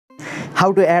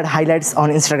how to add highlights on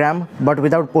Instagram but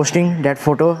without posting that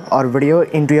photo or video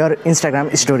into your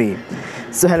Instagram story.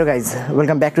 So hello guys,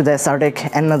 welcome back to the SR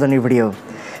Tech and another new video.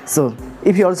 So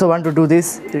if you also want to do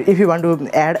this, if you want to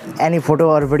add any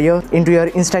photo or video into your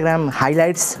Instagram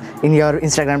highlights in your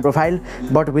Instagram profile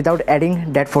but without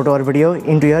adding that photo or video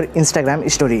into your Instagram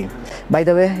story. By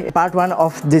the way, part 1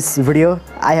 of this video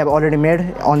I have already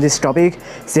made on this topic,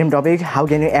 same topic, how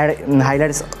can you add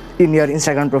highlights in your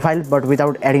Instagram profile but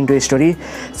without adding to a story.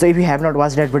 So if you have not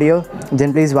watched that video,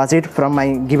 then please watch it from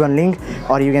my given link,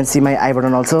 or you can see my I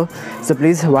button also. So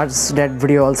please watch that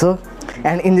video also.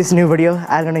 And in this new video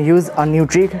I'm gonna use a new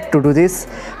trick to do this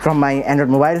from my Android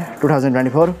mobile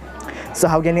 2024. So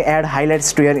how can you add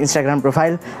highlights to your Instagram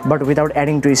profile but without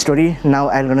adding to a story? Now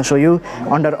I'm gonna show you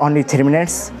under only 3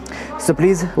 minutes. So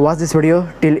please watch this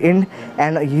video till end,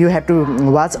 and you have to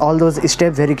watch all those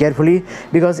steps very carefully,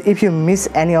 because if you miss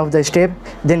any of the step,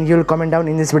 then you'll comment down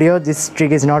in this video, this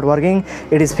trick is not working,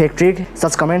 it is fake trick.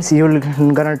 Such comments you'll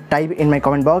gonna type in my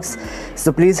comment box.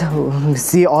 So please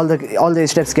see all the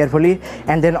steps carefully,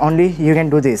 and then only you can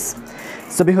do this.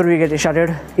 So before we get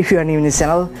started, if you are new in this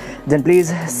channel, then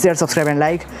please share, subscribe and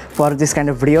like for this kind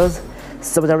of videos.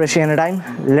 So without wasting any time,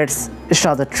 let's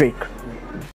start the trick.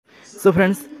 So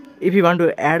friends, if you want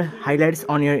to add highlights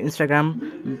on your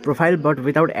Instagram profile but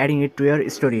without adding it to your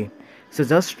story, so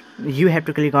just you have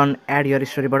to click on add your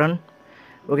story button.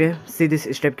 Okay, see this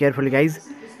step carefully guys.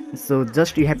 So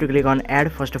just you have to click on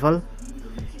add first of all,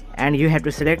 and you have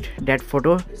to select that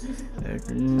photo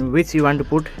which you want to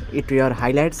put it to your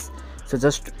highlights. So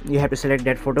just you have to select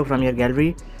that photo from your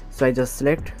gallery. So I just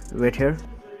select, wait here.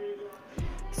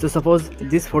 So suppose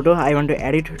this photo I want to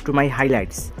add it to my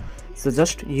highlights. So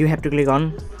just you have to click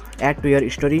on add to your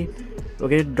story.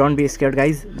 Okay, don't be scared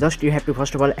guys, just you have to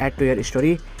first of all add to your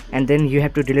story, and then you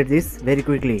have to delete this very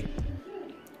quickly.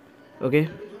 Okay,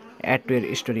 add to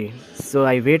your story. So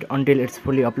I wait until it's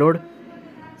fully upload.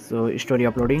 So story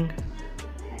uploading.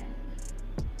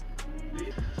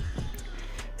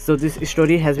 So this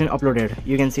story has been uploaded,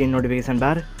 you can see in notification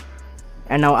bar.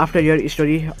 And now after your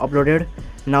story uploaded,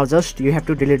 now just you have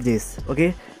to delete this.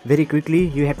 Okay, very quickly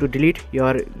you have to delete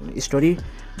your story.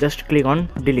 Just click on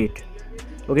delete.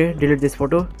 Okay, delete this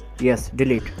photo. Yes,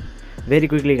 delete very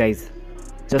quickly guys,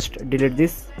 just delete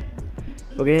this.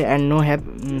 Okay, and no have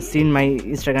seen my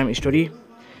Instagram story,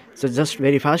 so just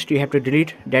very fast you have to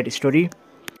delete that story.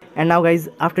 And now guys,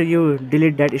 after you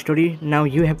delete that story, now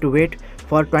you have to wait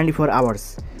for 24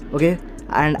 hours. Okay,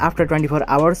 and after 24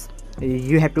 hours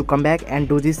you have to come back and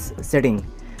do this setting.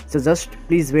 So just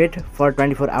please wait for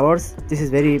 24 hours. This is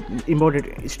very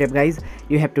important step guys.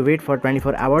 You have to wait for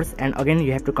 24 hours and again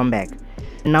you have to come back.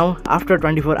 Now after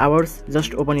 24 hours,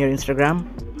 just open your Instagram.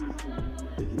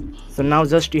 So now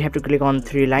just you have to click on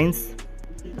 3 lines,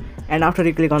 and after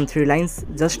you click on 3 lines,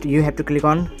 just you have to click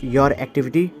on your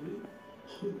activity.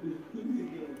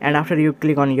 And after you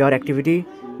click on your activity,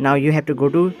 now you have to go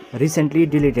to recently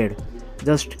deleted.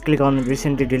 Just click on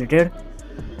recently deleted,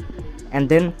 and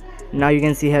then now you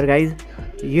can see here guys,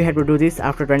 you have to do this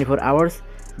after 24 hours.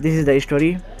 This is the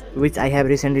story which I have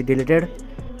recently deleted.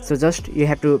 So just you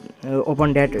have to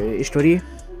open that story,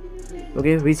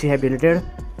 okay, which you have deleted.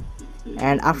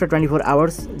 And after 24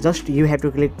 hours, just you have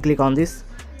to click on this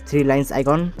 3 lines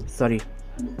icon, sorry,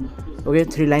 okay,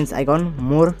 3 lines icon,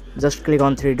 more, just click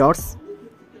on 3 dots,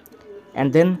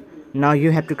 and then now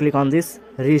you have to click on this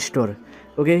restore.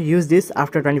 Okay, use this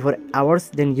after 24 hours,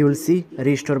 then you will see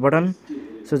restore button.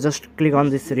 So just click on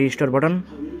this restore button.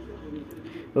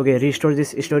 Okay, restore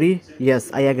this story. Yes,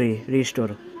 I agree,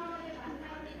 restore.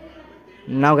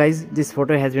 Now guys, this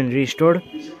photo has been restored.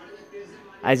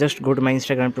 I just go to my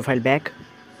Instagram profile back,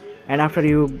 and after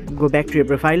you go back to your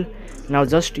profile, now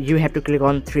just you have to click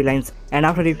on 3 lines, and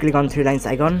after you click on 3 lines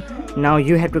icon, now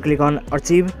you have to click on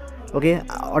archive. Okay,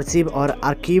 archive or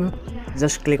archive,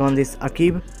 just click on this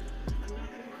archive,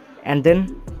 and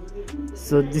then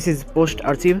so this is post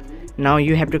archive. Now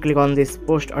you have to click on this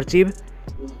post archive,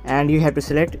 and you have to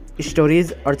select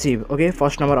stories archive. Okay,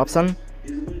 first number option,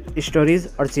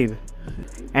 stories archive.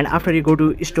 And after you go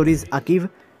to stories archive,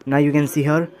 now you can see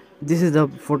here, this is the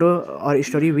photo or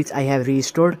story which I have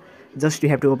restored. Just you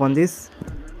have to open this,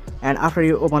 and after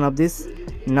you open up this,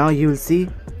 now you will see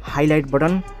highlight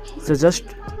button. So just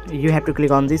you have to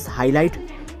click on this highlight.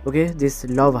 Okay, this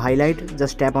love highlight,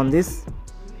 just tap on this,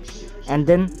 and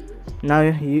then now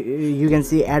you can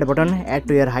see add button, add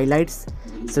to your highlights.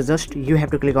 So just you have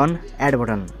to click on add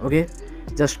button. Okay,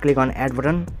 just click on add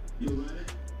button.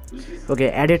 Okay,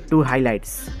 add it to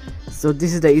highlights. So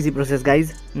this is the easy process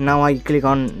guys. Now I click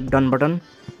on done button,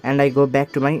 and I go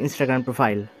back to my Instagram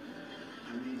profile.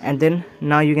 And then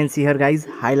now you can see here guys,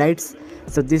 highlights.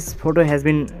 So this photo has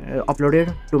been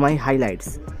uploaded to my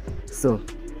highlights. So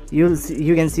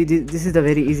you can see this is a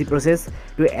very easy process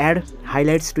to add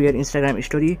highlights to your Instagram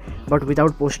story, but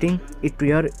without posting it to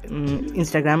your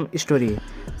Instagram story.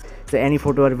 So any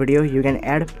photo or video you can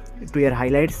add to your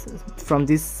highlights from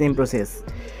this same process.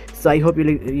 So I hope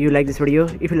you like this video.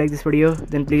 If you like this video,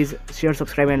 then please share,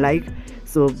 subscribe and like.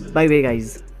 So bye bye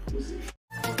guys.